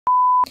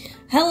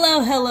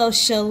Hello,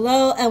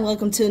 shalom, and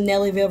welcome to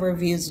Nellyville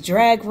Reviews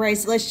Drag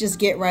Race. Let's just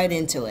get right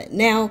into it.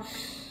 Now,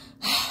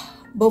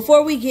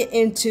 before we get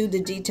into the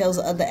details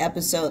of the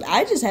episode,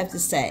 I just have to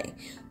say,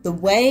 the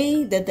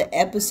way that the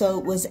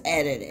episode was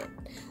edited,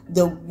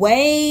 the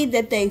way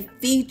that they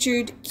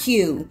featured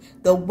Q,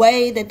 the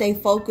way that they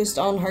focused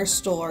on her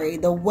story,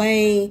 the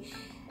way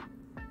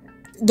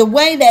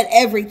that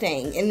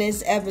everything in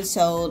this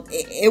episode,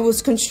 it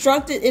was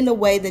constructed in a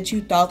way that you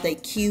thought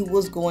that Q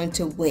was going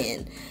to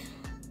win.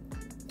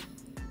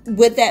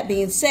 With that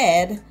being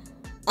said,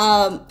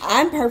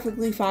 I'm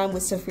perfectly fine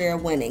with Saphira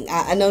winning.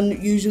 I know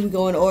usually we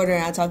go in order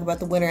and I talk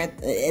about the winner at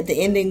the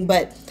ending,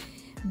 but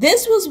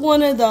this was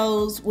one of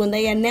those, when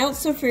they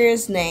announced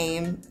Saphira's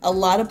name, a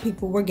lot of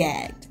people were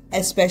gagged,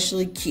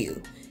 especially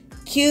Q.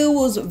 Q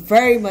was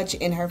very much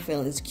in her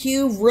feelings.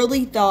 Q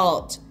really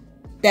thought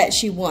that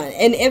she won.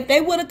 And if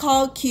they would have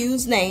called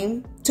Q's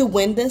name to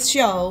win this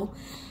show,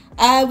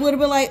 I would have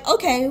been like,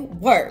 okay,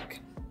 work.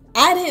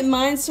 I didn't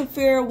mind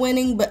Saphira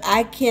winning, but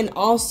I can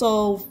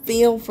also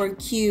feel for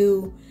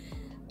Q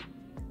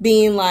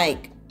being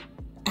like,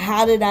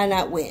 how did I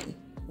not win?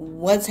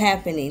 What's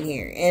happening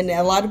here? And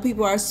a lot of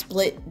people are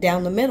split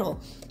down the middle.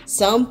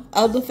 Some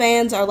of the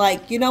fans are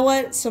like, you know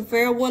what?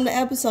 Saphira won the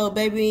episode,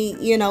 baby.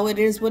 You know, it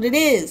is what it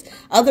is.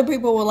 Other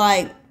people were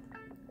like,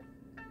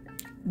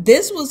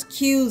 this was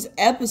Q's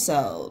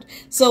episode.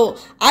 So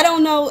I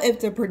don't know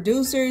if the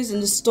producers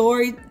and the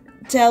storytellers,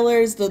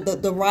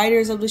 the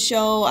writers of the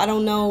show, I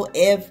don't know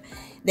if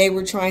they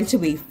were trying to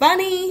be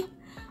funny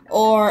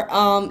or,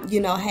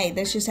 hey,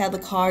 that's just how the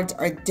cards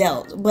are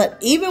dealt. But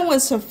even when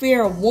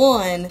Saphira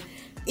won,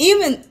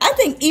 I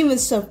think even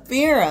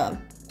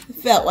Saphira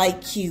felt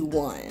like Q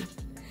won.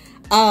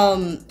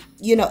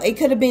 It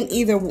could have been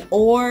either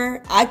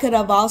or. I could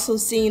have also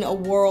seen a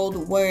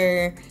world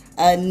where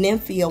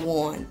Nymphia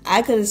won.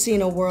 I could have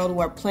seen a world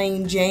where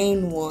Plain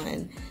Jane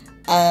won.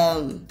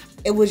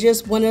 It was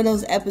just one of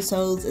those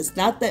episodes. It's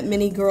not that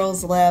many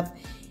girls left.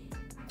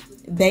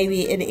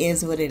 Baby, it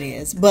is what it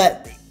is.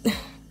 But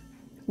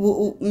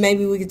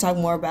maybe we can talk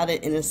more about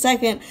it in a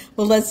second.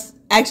 But let's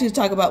actually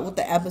talk about what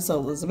the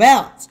episode was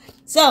about.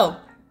 So,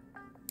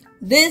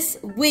 this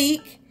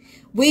week,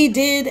 we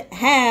did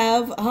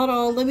have... Hold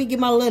on, let me get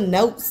my little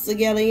notes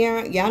together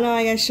here. Y'all know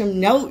I got some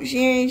notes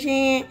here and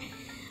shit.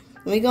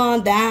 Let me go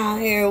on down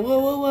here.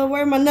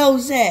 Where my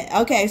notes at?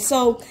 Okay,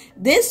 so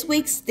this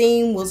week's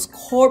theme was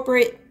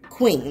corporate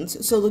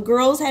queens. So the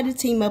girls had to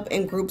team up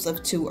in groups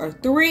of 2 or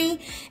 3,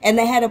 and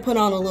they had to put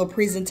on a little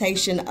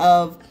presentation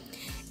of...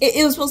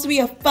 It was supposed to be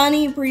a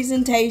funny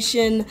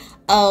presentation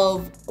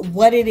of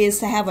what it is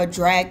to have a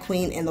drag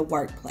queen in the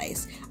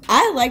workplace.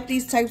 I like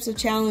these types of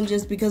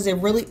challenges because it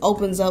really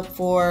opens up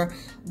for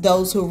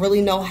those who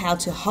really know how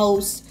to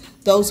host,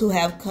 those who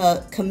have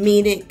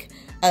comedic,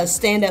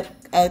 stand-up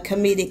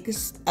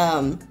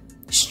comedic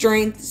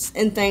strengths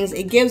and things.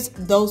 It gives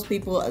those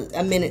people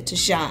a minute to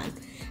shine.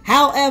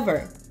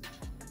 However,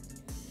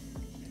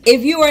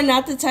 if you are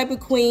not the type of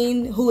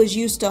queen who is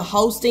used to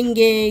hosting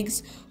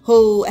gigs,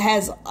 who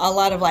has a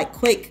lot of like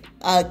quick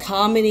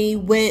comedy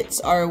wits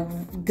or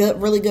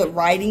really good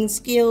writing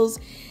skills,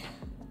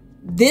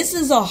 this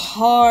is a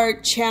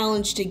hard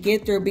challenge to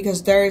get through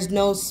because there is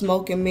no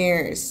smoke and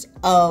mirrors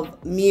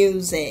of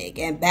music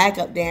and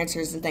backup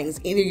dancers and things.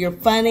 Either you're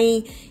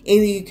funny,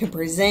 either you can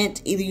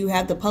present, either you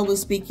have the public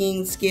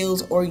speaking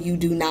skills, or you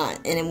do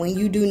not. And when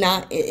you do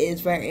not, it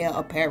is very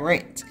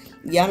apparent.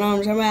 Y'all know what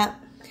I'm talking about?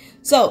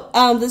 So,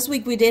 this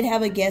week we did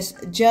have a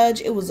guest judge.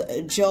 It was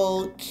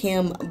Joel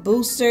Kim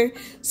Booster.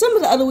 Some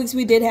of the other weeks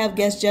we did have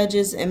guest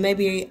judges, and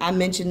maybe I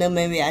mentioned them,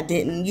 maybe I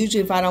didn't.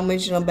 Usually if I don't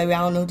mention them, baby, I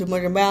don't know too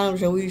much about them,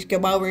 so we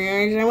skip over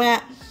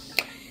here.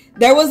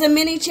 There was a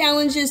mini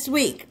challenge this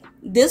week.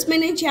 This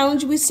mini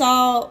challenge we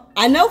saw,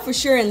 I know for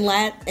sure in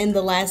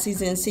the last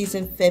season,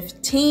 season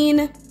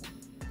 15.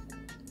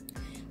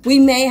 We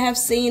may have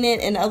seen it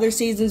in other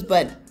seasons,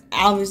 but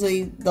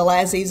obviously, the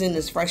last season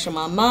is fresh on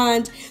my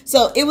mind.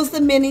 So, it was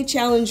the mini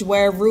challenge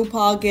where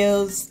RuPaul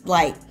gives,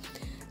 like,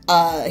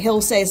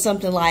 he'll say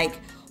something like,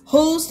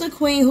 who's the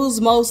queen who's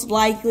most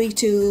likely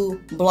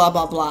to blah,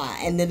 blah, blah.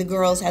 And then the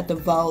girls have to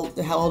vote,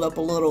 hold up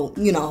a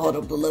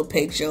little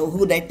picture of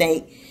who they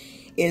think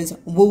is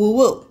woo, woo,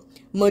 woo.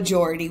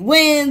 Majority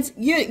wins.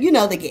 You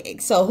know the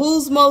gig. So,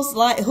 who's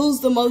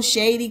the most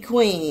shady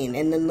queen?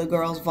 And then the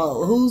girls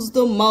vote. Who's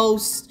the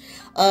most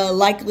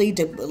likely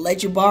to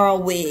let you borrow a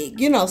wig,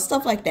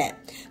 stuff like that.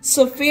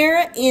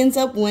 Saphira ends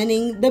up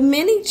winning the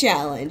mini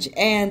challenge,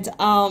 and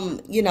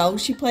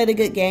she played a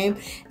good game.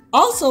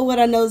 Also, what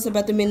I noticed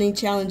about the mini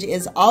challenge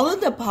is all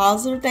of the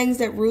positive things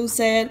that Ru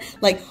said.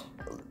 Like,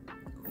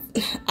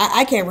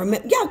 I can't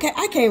remember. Yeah, okay,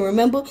 I can't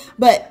remember.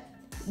 But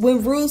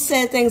when Ru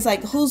said things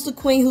like, "Who's the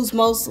queen who's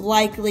most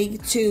likely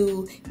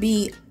to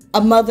be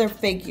a mother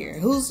figure?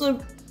 Who's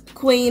the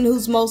queen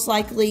who's most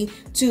likely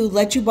to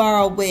let you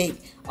borrow a wig?"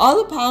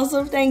 All the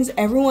positive things,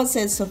 everyone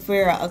said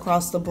Saphira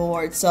across the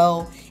board.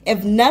 So,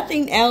 if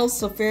nothing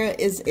else, Saphira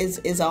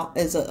is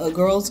a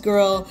girl's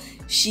girl.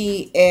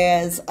 She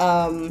is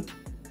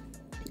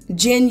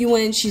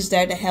genuine. She's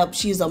there to help.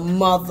 She's a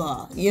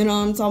mother. You know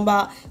what I'm talking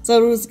about?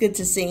 So it was good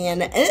to see.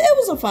 And it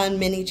was a fun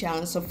mini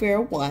challenge.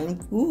 Saphira won.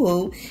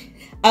 Woohoo.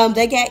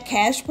 They got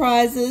cash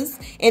prizes.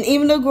 And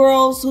even the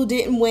girls who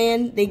didn't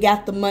win, they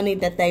got the money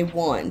that they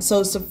won.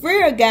 So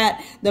Saphira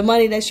got the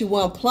money that she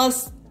won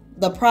plus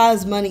the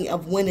prize money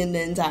of winning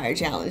the entire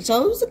challenge.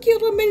 So it was a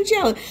cute little mini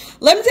challenge.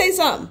 Let me tell you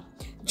something.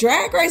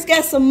 Drag Race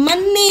got some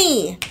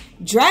money.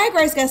 Drag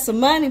Race got some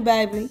money,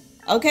 baby.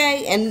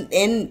 Okay, and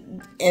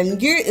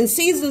in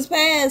seasons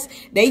past,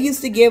 they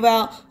used to give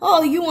out,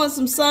 oh, you want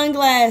some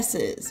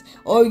sunglasses,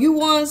 or you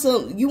want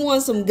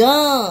some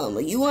gum,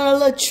 or you want a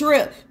little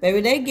trip, baby.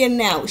 They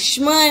getting out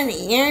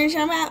shmoney. You know what I'm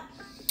talking about?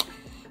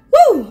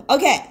 Woo.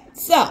 Okay,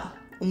 so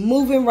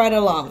moving right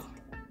along.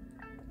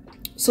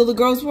 So the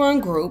girls were in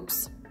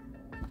groups.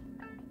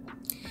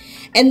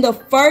 And the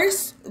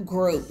first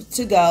group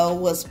to go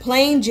was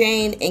Plain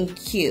Jane and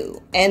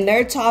Q. And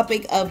their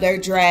topic of their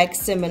drag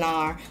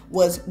seminar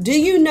was, do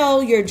you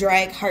know your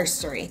drag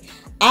history?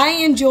 I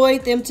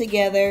enjoyed them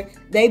together.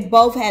 They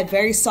both had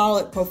very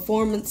solid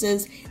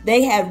performances.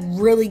 They had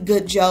really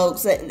good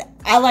jokes.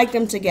 I liked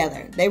them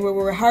together. They were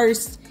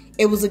rehearsed.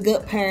 It was a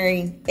good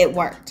pairing. It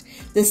worked.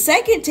 The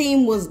second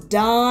team was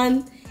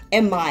Dawn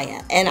and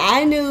Maya. And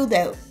I knew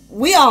that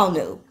we all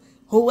knew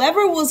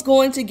whoever was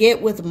going to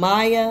get with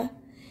Maya,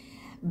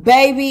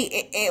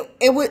 baby,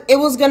 it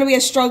was going to be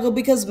a struggle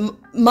because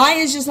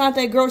Maya's just not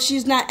that girl.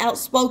 She's not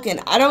outspoken.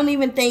 I don't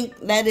even think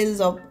that is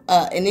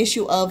an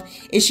issue of,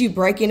 is she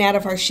breaking out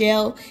of her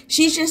shell?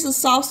 She's just a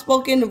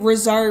soft-spoken,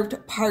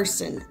 reserved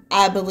person,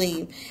 I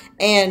believe.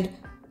 And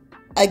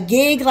a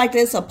gig like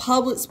this, a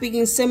public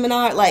speaking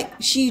seminar,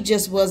 like, she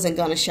just wasn't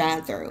going to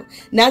shine through.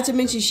 Not to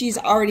mention she's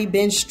already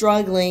been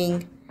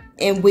struggling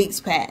in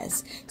weeks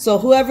past. So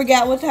whoever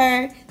got with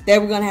her, they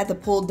were going to have to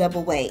pull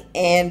double weight.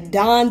 And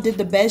Dawn did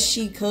the best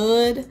she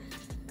could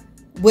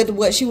with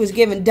what she was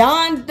given.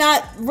 Dawn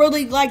not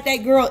really like that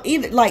girl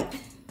either. Like,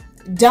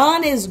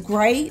 Dawn is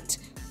great,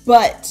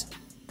 but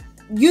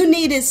you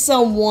needed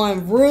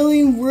someone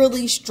really,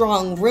 really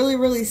strong, really,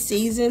 really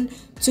seasoned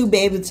to be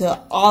able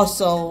to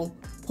also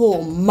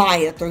pull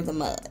Maya through the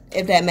mud,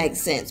 if that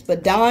makes sense.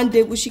 But Dawn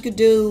did what she could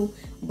do.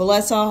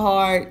 Bless her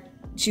heart.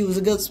 She was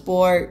a good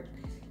sport.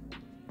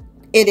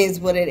 It is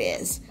what it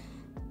is.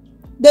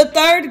 The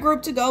third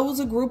group to go was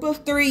a group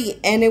of 3,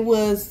 and it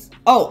was,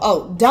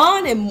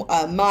 Dawn and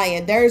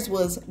Maya, theirs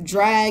was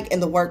drag in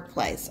the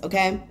workplace,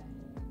 okay?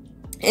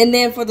 And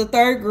then for the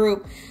third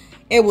group,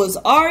 it was,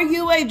 are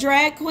you a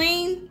drag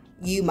queen?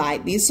 You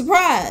might be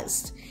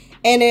surprised.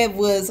 And it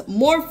was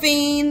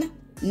Morphine,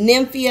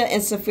 Nymphia,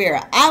 and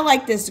Saphira. I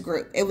like this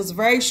group. It was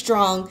very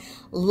strong.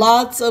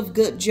 Lots of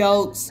good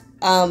jokes.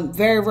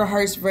 Very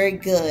rehearsed, very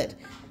good.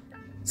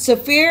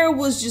 Saphira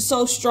was just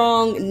so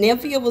strong.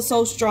 Nymphia was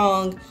so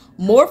strong.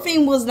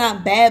 Morphine was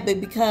not bad, but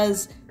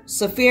because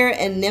Saphira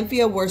and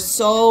Nymphia were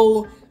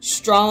so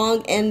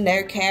strong in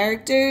their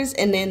characters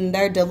and in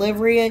their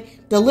delivery,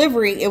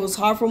 it was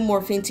hard for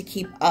Morphine to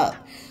keep up.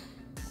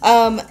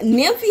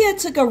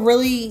 Nymphia took a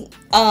really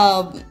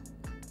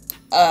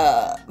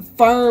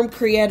firm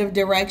creative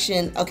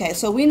direction. Okay,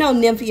 so we know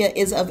Nymphia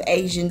is of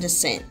Asian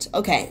descent.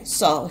 Okay,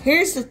 so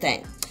here's the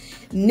thing.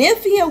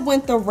 Nymphia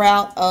went the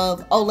route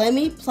of, let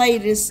me play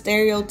this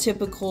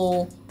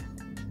stereotypical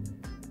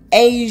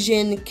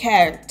Asian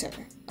character,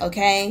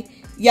 okay?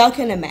 Y'all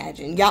can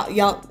imagine.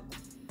 Y'all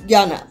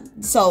know.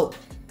 So,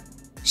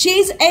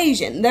 she's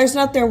Asian. There's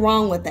nothing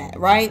wrong with that,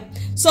 right?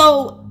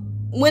 So,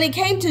 when it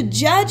came to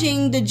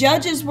judging, the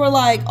judges were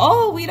like,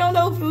 we don't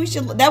know if we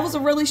should. That was a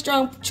really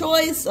strong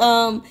choice.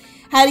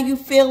 How do you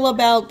feel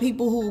about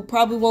people who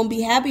probably won't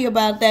be happy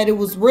about that? It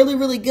was really,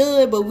 really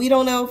good, but we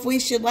don't know if we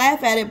should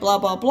laugh at it, blah,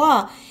 blah,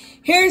 blah.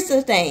 Here's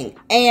the thing.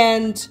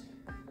 And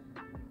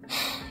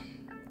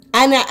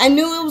I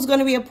knew it was going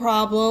to be a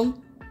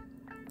problem.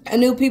 I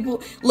knew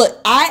people... Look,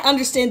 I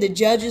understand the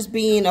judges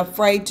being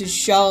afraid to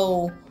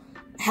show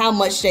how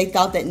much they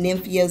thought that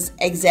Nymphia's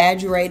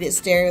exaggerated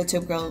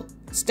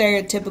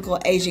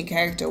stereotypical Asian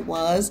character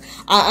was.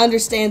 I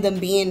understand them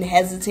being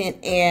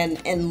hesitant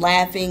and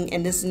laughing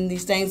and this and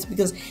these things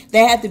because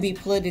they have to be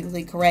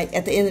politically correct.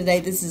 At the end of the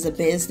day, this is a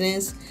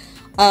business.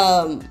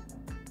 I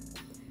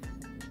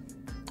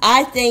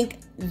think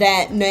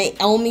that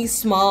Naomi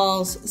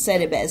Smalls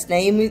said it best.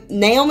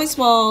 Naomi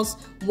Smalls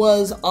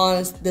was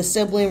on the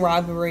Sibling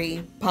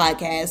Rivalry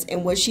podcast,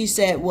 and what she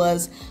said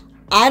was,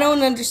 I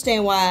don't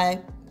understand why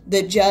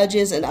the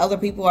judges and other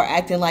people are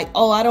acting like,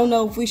 I don't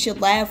know if we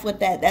should laugh with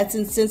that. That's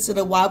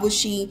insensitive. Why would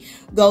she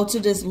go to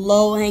this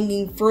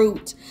low-hanging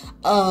fruit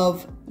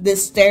of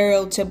this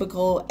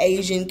stereotypical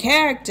Asian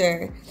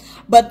character?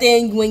 But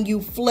then when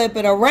you flip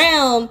it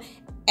around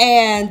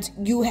and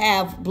you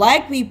have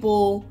black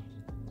people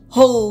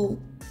who,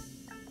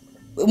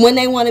 when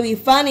they want to be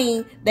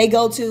funny, they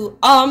go to,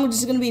 I'm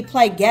just going to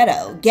play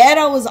ghetto.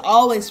 Ghetto is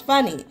always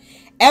funny.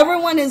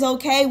 Everyone is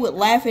okay with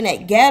laughing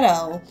at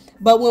ghetto,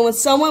 but when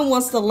someone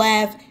wants to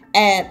laugh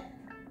at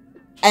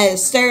a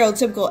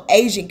stereotypical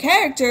Asian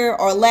character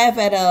or laugh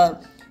at a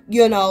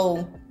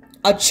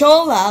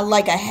chola,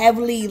 like a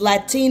heavily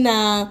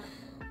Latina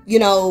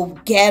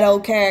ghetto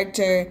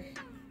character.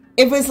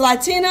 If it's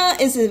Latina,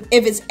 if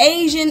it's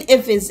Asian,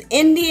 if it's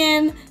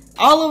Indian,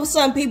 all of a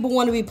sudden people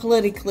want to be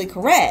politically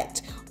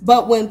correct.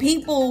 But when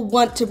people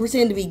want to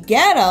pretend to be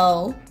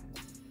ghetto,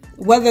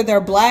 whether they're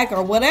black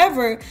or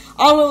whatever,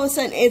 all of a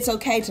sudden it's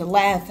okay to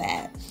laugh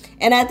at.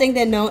 And I think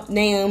that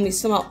Naomi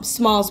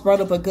Smalls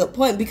brought up a good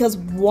point, because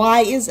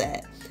why is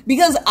that?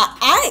 Because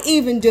I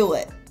even do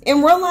it.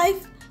 In real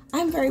life,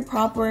 I'm very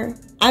proper.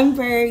 I'm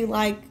very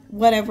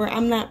whatever.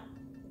 I'm not.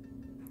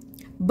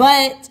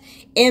 But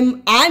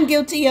I'm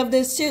guilty of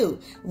this too.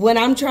 When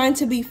I'm trying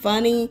to be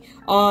funny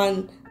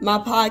on my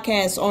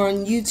podcast or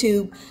on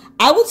YouTube,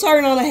 I will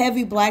turn on a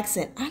heavy black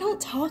accent. I don't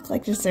talk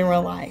like this in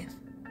real life.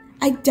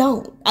 I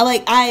don't.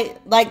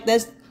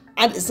 There's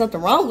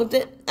nothing wrong with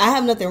it. I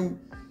have nothing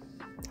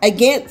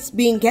against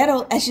being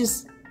ghetto. It's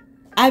just,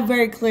 I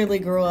very clearly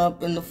grew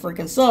up in the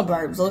freaking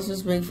suburbs. Let's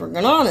just be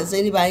freaking honest.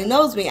 Anybody who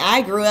knows me,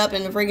 I grew up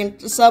in the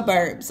freaking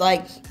suburbs.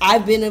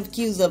 I've been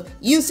accused of,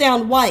 you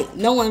sound white.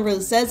 No one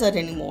really says that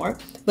anymore.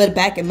 But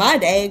back in my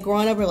day,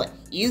 growing up, we're like,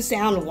 you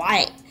sound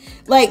white.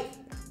 But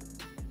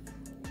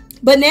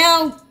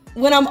now,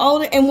 when I'm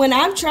older and when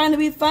I'm trying to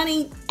be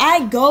funny,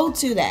 I go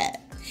to that.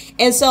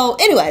 And so,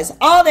 anyways,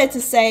 all that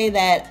to say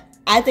that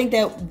I think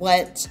that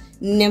what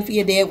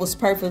Nymphia did was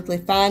perfectly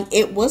fine.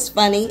 It was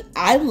funny.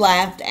 I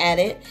laughed at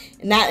it.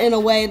 Not in a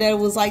way that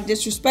was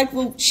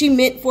disrespectful. She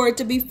meant for it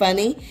to be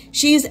funny.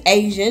 She's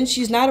Asian.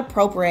 She's not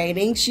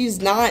appropriating.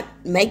 She's not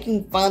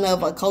making fun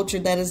of a culture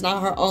that is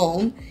not her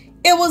own.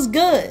 It was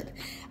good.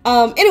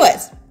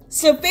 Anyways,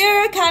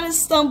 Sapphira kind of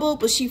stumbled,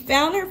 but she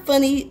found her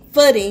funny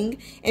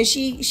footing, and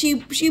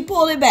she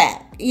pulled it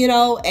back,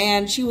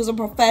 and she was a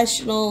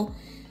professional.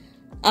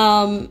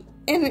 And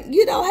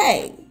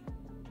hey,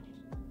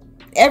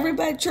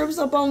 everybody trips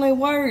up on their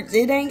words.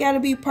 It ain't got to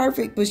be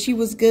perfect, but she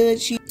was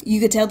good. You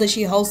could tell that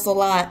she hosts a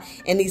lot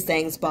and these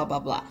things, blah, blah,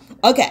 blah.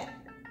 Okay.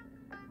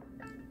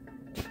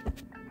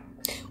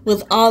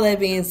 With all that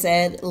being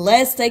said,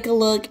 let's take a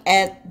look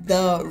at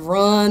the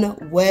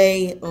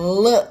runway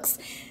looks.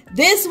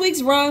 This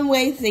week's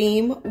runway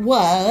theme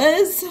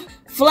was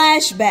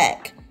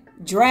Flashback,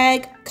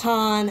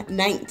 DragCon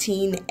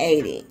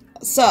 1980.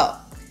 So,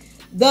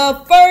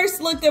 the first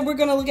look that we're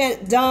going to look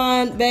at,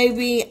 Dawn,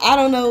 baby, I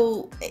don't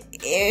know,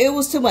 it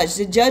was too much.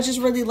 The judges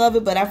really love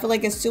it, but I feel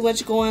like it's too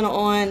much going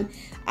on.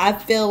 I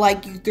feel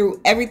like you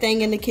threw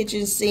everything in the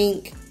kitchen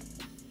sink.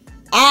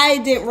 I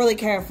didn't really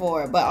care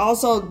for it, but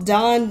also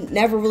Dawn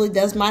never really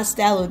does my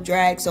style of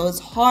drag, so it's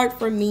hard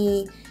for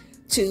me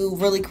to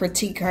really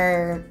critique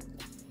her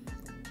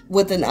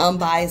with an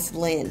unbiased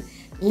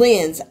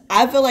lens.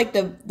 I feel like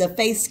the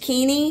face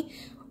Kini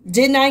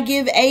did not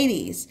give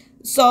 80s.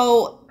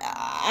 So,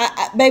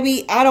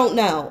 baby, I don't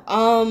know.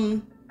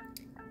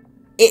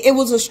 It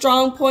was a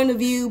strong point of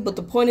view, but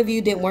the point of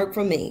view didn't work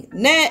for me.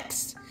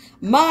 Next,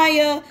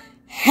 Maya,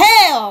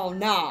 hell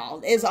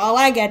no, is all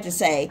I got to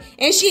say.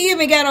 And she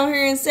even got on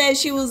here and said,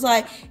 she was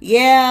like,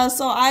 yeah,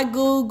 so I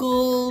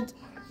Googled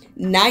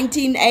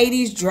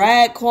 1980s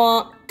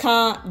DragCon,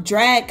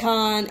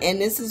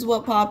 and this is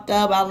what popped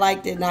up. I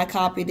liked it, and I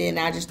copied it, and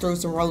I just threw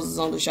some roses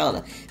on the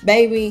shoulder.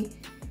 Baby,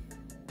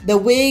 the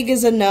wig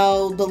is a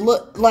no. The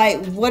look,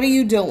 what are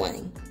you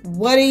doing?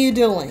 What are you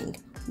doing?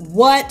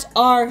 What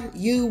are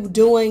you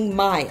doing,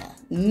 Maya?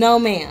 No,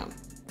 ma'am.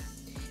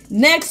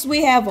 Next,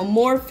 we have a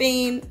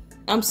Morphine.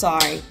 I'm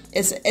sorry.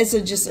 It's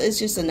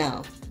just a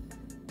no.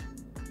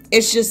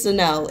 It's just a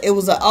no. It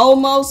was an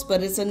almost,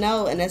 but it's a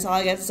no, and that's all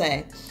I got to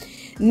say.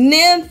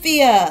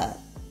 Nymphia.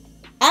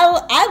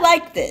 I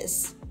like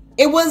this.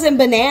 It wasn't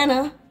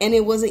banana and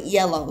it wasn't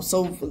yellow.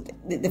 So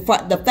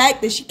the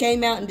fact that she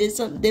came out and did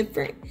something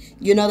different,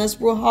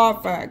 that's real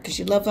hard for her because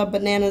she left her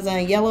bananas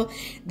on yellow.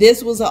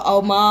 This was an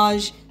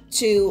homage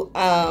to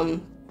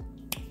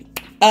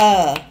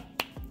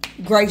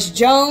Grace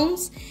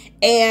Jones,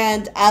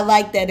 and I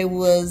like that it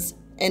was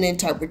an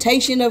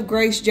interpretation of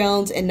Grace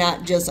Jones and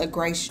not just a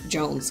Grace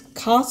Jones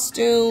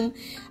costume.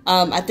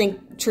 I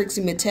think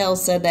Trixie Mattel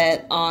said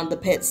that on the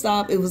pit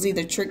stop. It was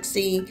either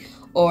Trixie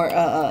or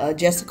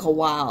Jessica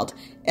Wilde.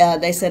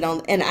 They said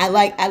on, and I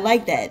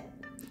like that.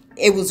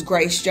 It was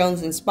Grace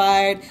Jones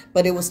inspired,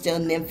 but it was still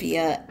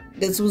Nymphia.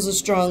 This was a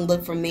strong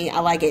look for me.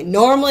 I like it.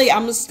 Normally,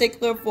 I'm a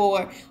stickler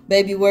for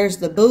baby, where's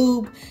the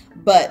boob?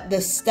 But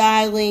the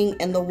styling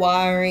and the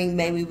wiring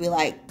made me be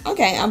like,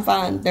 okay, I'm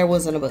fine. There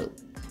wasn't a boob.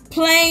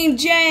 Plain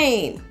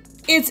Jane.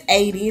 It's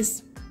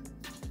 80s.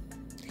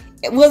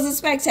 Was it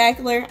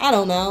spectacular? I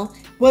don't know.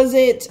 Was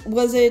it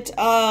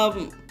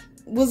a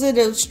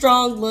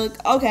strong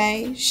look?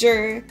 Okay,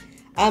 sure.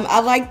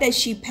 I like that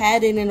she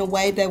padded in a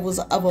way that was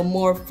of a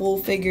more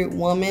full-figured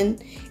woman.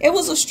 It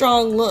was a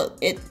strong look.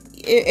 It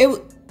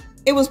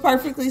was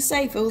perfectly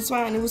safe. It was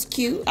fine. It was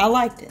cute. I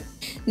liked it.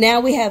 Now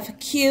we have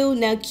Q.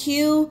 Now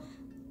Q,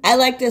 I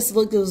like this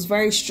look. It was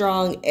very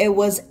strong. It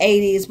was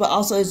 80s, but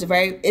also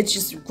it's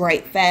just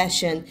great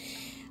fashion.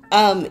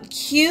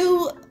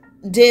 Q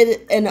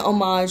did an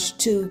homage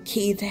to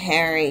Keith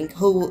Haring,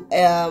 who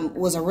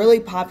was a really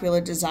popular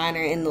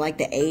designer in the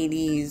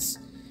 80s,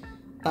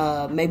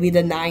 maybe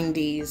the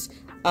 90s.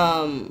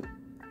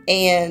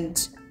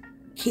 And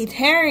Keith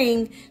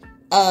Haring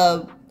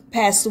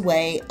passed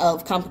away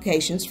of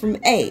complications from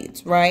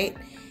AIDS, right?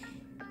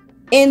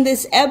 In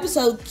this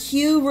episode,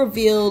 Q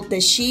revealed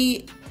that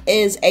she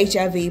is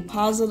HIV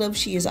positive.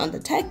 She is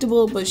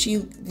undetectable, but she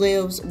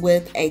lives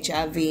with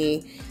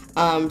HIV.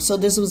 So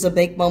this was a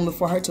big moment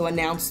for her to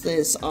announce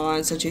this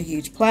on such a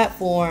huge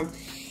platform.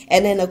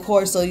 And then, of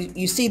course, so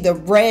you see the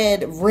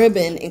red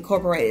ribbon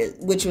incorporated,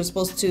 which was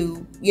supposed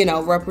to, you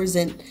know,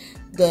 represent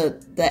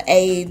the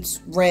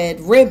AIDS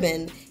red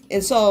ribbon.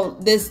 And so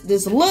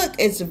this look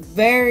is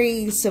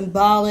very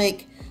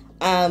symbolic.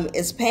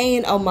 It's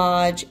paying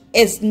homage.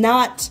 It's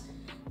not,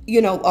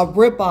 you know, a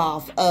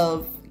ripoff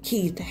of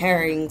Keith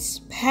Haring's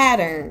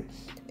pattern.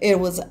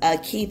 It was a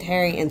Keith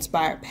Haring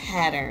inspired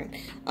pattern.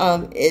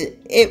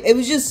 It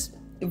was just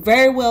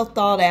very well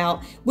thought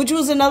out, which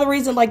was another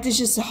reason, like, this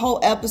just the whole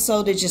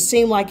episode, it just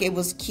seemed like it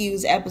was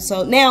Q's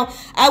episode. Now,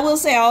 I will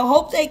say, I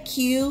hope that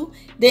Q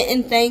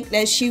didn't think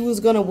that she was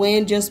going to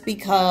win just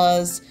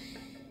because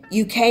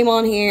you came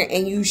on here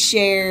and you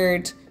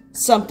shared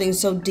something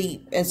so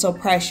deep and so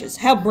precious.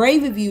 How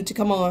brave of you to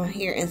come on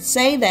here and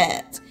say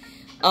that,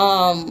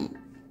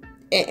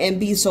 and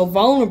be so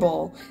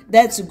vulnerable.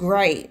 That's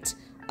great.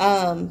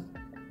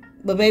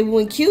 But baby,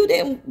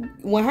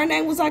 when her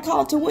name was not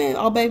called to win,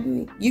 oh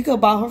baby, you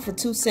could buy her for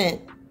 2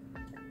 cents.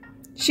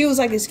 She was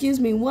like, excuse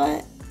me,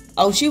 what?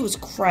 Oh, she was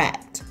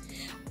cracked.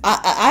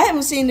 I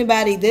haven't seen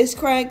anybody this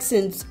cracked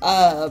since,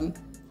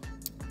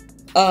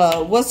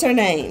 what's her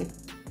name?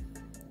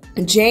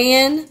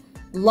 Jan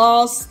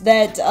lost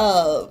that,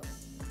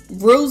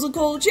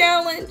 Rusical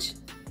challenge.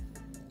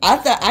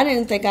 I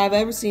didn't think I've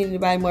ever seen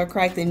anybody more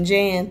cracked than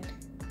Jan.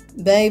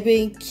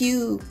 Baby,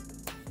 Q.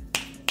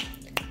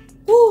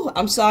 Ooh,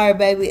 I'm sorry,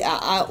 baby.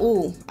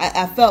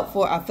 I felt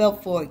for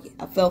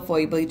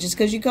you. But just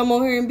because you come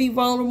on here and be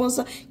vulnerable,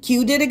 so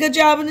Q did a good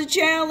job in the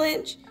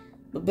challenge.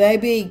 But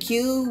baby,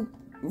 Q,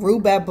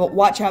 Ruba, but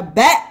watch her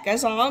back.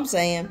 That's all I'm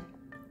saying.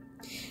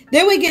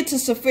 Then we get to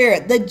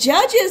Saphira. The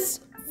judges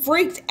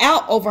freaked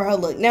out over her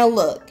look. Now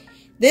look,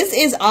 this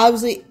is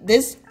probably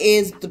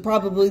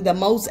the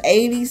most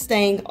 80s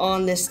thing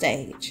on this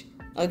stage.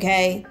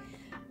 Okay.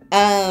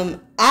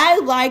 I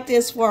like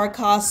this for a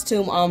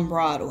costume on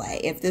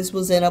Broadway. If this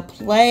was in a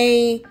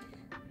play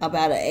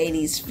about an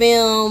 80s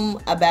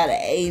film, about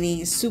an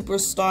 80s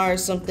superstar or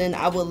something,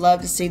 I would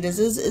love to see this.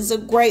 This is a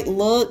great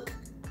look.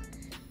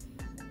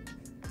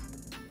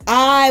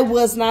 I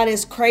was not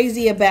as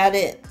crazy about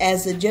it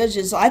as the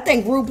judges. I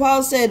think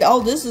RuPaul said,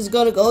 oh, this is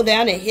going to go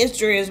down in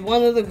history as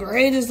one of the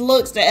greatest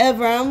looks to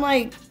ever. I'm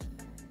like,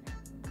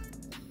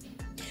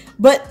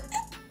 But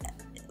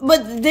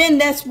then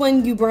that's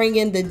when you bring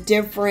in the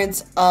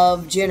difference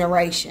of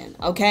generation,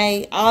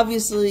 okay?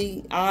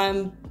 Obviously,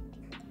 I'm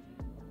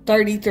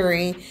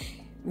 33.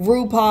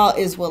 RuPaul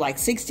is, what, like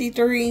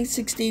 63,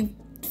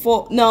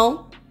 64?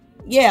 No.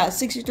 Yeah,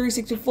 63,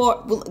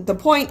 64. The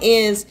point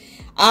is,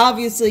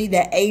 obviously,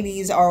 the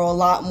 80s are a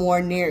lot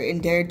more near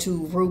and dear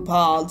to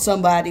RuPaul,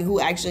 somebody who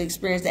actually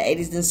experienced the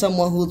 80s, than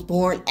someone who's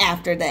born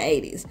after the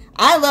 80s.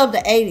 I love the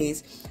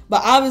 80s,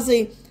 but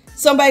obviously,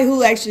 somebody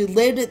who actually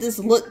lived it, this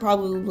look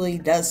probably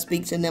does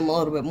speak to them a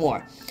little bit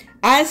more.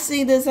 I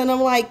see this and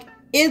I'm like,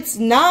 it's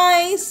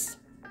nice.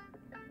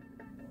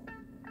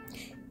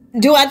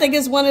 Do I think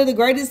it's one of the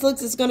greatest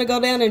looks that's going to go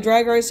down in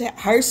Drag Race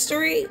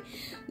history?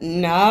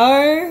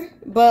 No.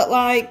 But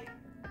like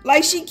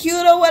she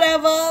cute or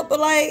whatever. But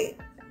like,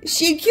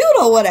 she cute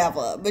or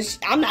whatever. But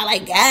I'm not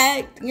like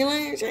gagged. You know what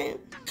I'm saying?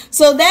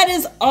 So that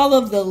is all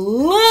of the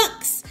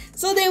looks.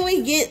 So then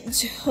we get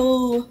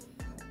to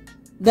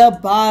the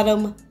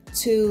bottom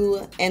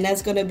two, and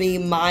that's gonna be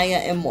Maya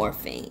and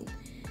Morphine.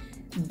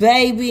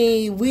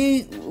 Baby,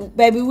 we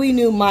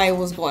knew Maya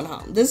was going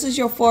home. This is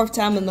your 4th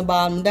time in the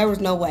bottom. There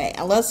was no way,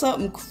 unless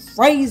something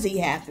crazy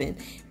happened.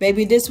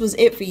 Baby, this was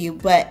it for you.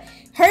 But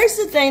here's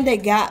the thing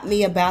that got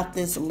me about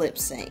this lip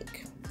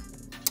sync.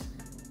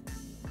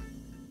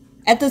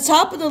 At the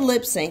top of the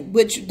lip sync,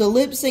 which the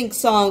lip sync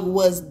song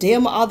was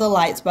Dim All the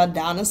Lights by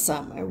Donna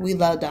Summer. We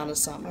love Donna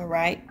Summer,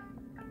 right?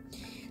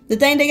 The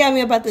thing that got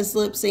me about this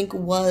lip sync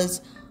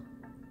was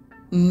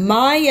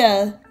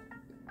Maya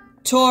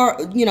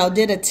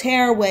did a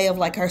tearaway of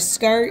like her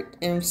skirt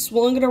and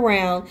swung it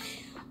around.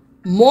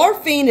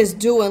 Morphine is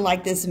doing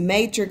like this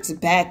Matrix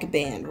back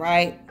bend,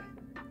 right?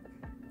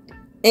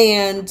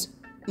 And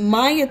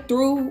Maya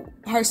threw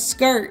her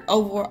skirt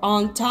over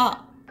on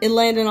top. It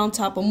landed on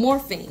top of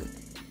Morphine.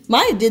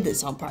 Maya did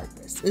this on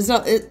purpose.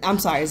 I'm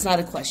sorry, it's not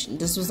a question.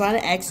 This was not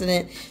an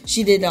accident.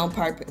 She did it on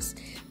purpose.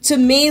 To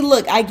me,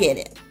 look, I get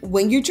it.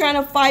 When you're trying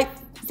to fight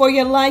for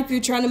your life,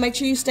 you're trying to make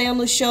sure you stay on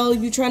the show,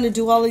 you're trying to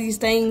do all of these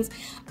things,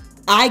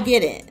 I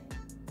get it.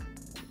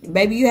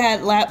 Maybe you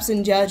had lapse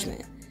in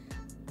judgment.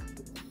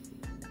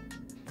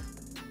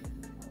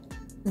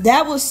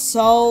 That was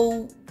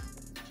so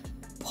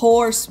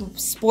poor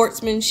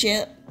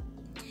sportsmanship.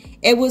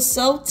 It was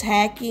so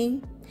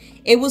tacky.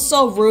 It was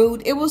so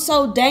rude. It was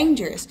so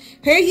dangerous.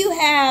 Here you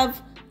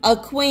have a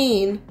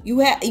queen. You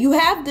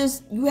have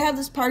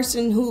this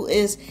person who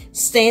is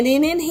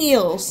standing in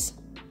heels,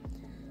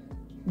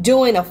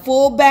 doing a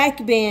full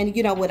back bend,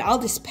 you know, with all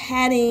this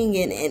padding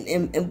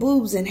and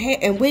boobs and hair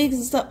and wigs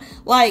and stuff.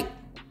 Like,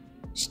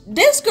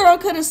 this girl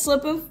could have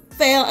slipped and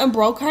fell and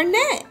broke her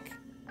neck.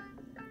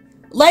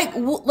 Like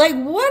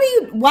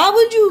why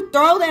would you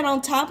throw that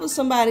on top of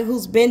somebody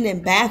who's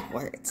bending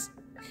backwards?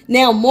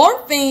 Now,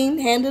 Morphine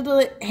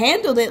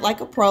handled it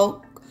like a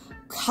pro,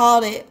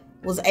 caught it,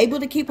 was able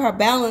to keep her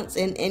balance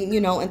and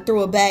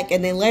threw it back.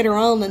 And then later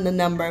on in the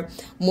number,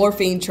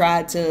 Morphine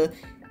tried to,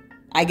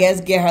 I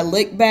guess, get her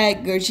lick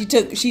back. Girl, she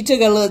took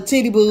a little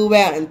titty boob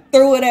out and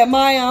threw it at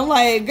Maya. I'm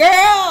like,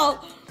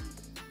 girl,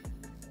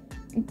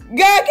 keep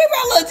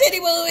her little titty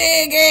boob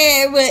in,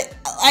 girl. But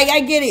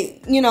I get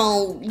it. You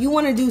know, you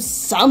want to do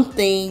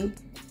something.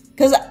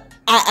 Because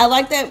I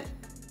like that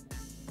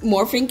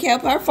Morphine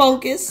kept her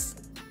focus.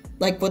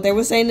 Like what they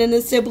were saying in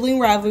the Sibling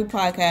Rivalry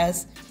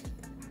podcast.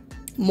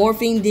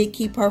 Morphine did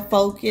keep her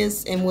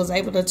focus and was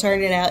able to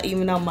turn it out,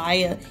 even though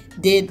Maya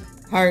did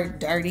her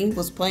dirty,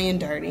 was playing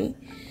dirty.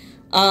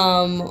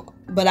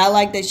 But I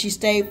like that she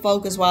stayed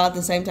focused while at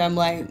the same time,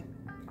 like,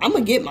 I'm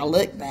gonna get my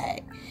look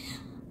back.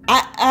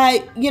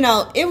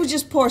 It was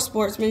just poor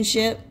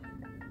sportsmanship.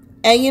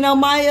 And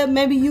Maya,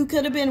 maybe you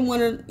could have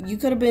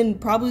been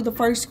probably the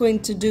first queen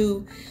to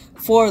do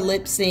 4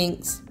 lip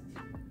syncs,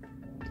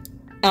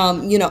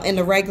 in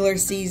the regular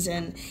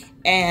season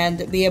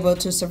and be able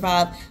to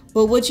survive.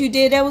 But what you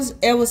did,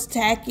 it was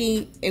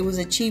tacky. It was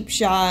a cheap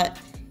shot.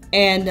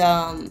 And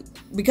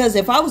because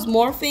if I was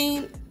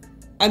Morphine,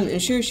 I'm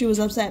sure she was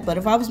upset, but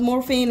if I was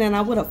Morphine and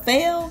I would have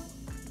failed,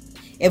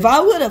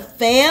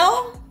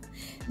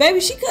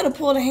 baby, she could have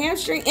pulled a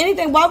hamstring,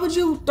 anything. Why would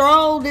you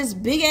throw this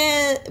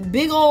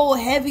big old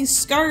heavy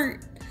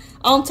skirt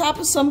on top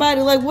of somebody?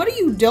 Like, what are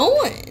you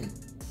doing?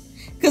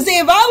 Because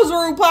if I was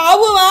RuPaul,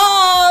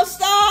 I would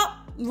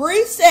stop,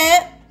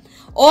 reset,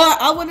 or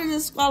I would have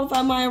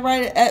disqualified Maya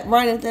right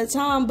at that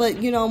time.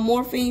 But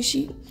Morphine,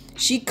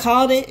 she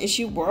caught it and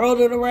she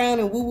whirled it around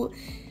and woo.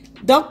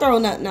 Don't throw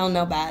nothing on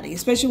nobody,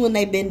 especially when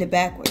they bend it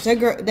backwards. That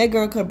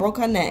girl could have broke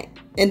her neck.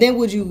 And then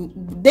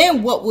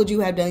what would you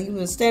have done? You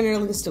would have standing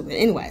there looking stupid.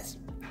 Anyways,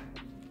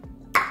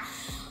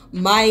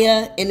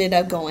 Maya ended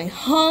up going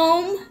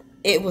home.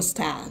 It was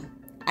time.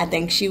 I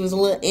think she was a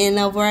little in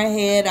over her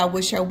head. I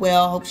wish her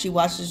well. Hope she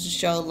watches the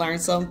show,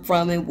 learns something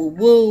from it. Woo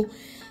woo.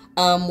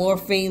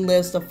 Morphine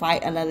lives to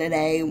fight another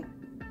day.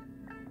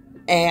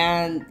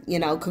 And,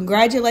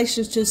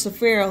 congratulations to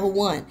Saphira, who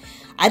won.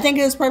 I think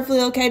it was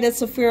perfectly okay that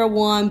Saphira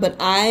won, but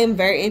I am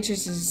very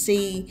interested to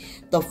see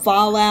the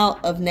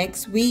fallout of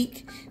next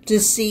week. To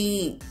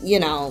see,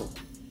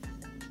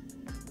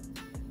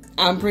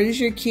 I'm pretty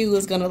sure Q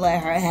is going to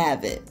let her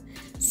have it.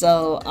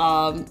 So,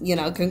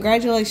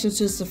 congratulations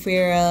to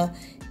Saphira.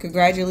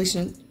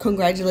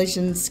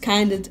 Congratulations,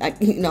 kind of,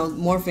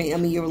 Morphine. I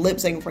mean, you were lip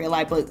syncing for your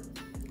life, but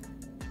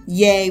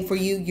yay for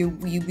you.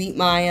 You beat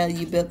Maya.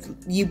 You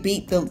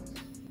beat the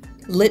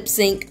lip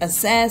sync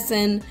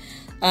assassin.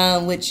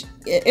 Which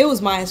it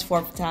was Maya's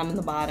 4th time in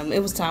the bottom.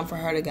 It was time for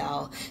her to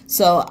go.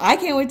 So I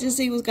can't wait to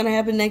see what's going to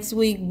happen next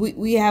week.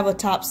 We have a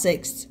top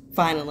 6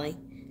 finally,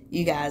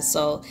 you guys.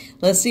 So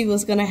let's see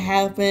what's going to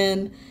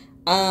happen.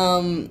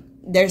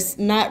 There's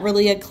not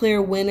really a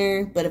clear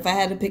winner, but if I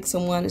had to pick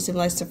someone, it seems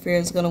like Saphira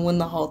is going to win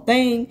the whole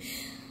thing.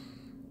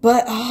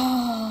 But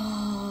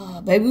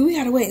baby, we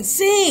got to wait and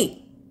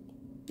see.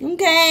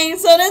 Okay,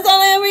 so that's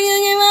all I have for you,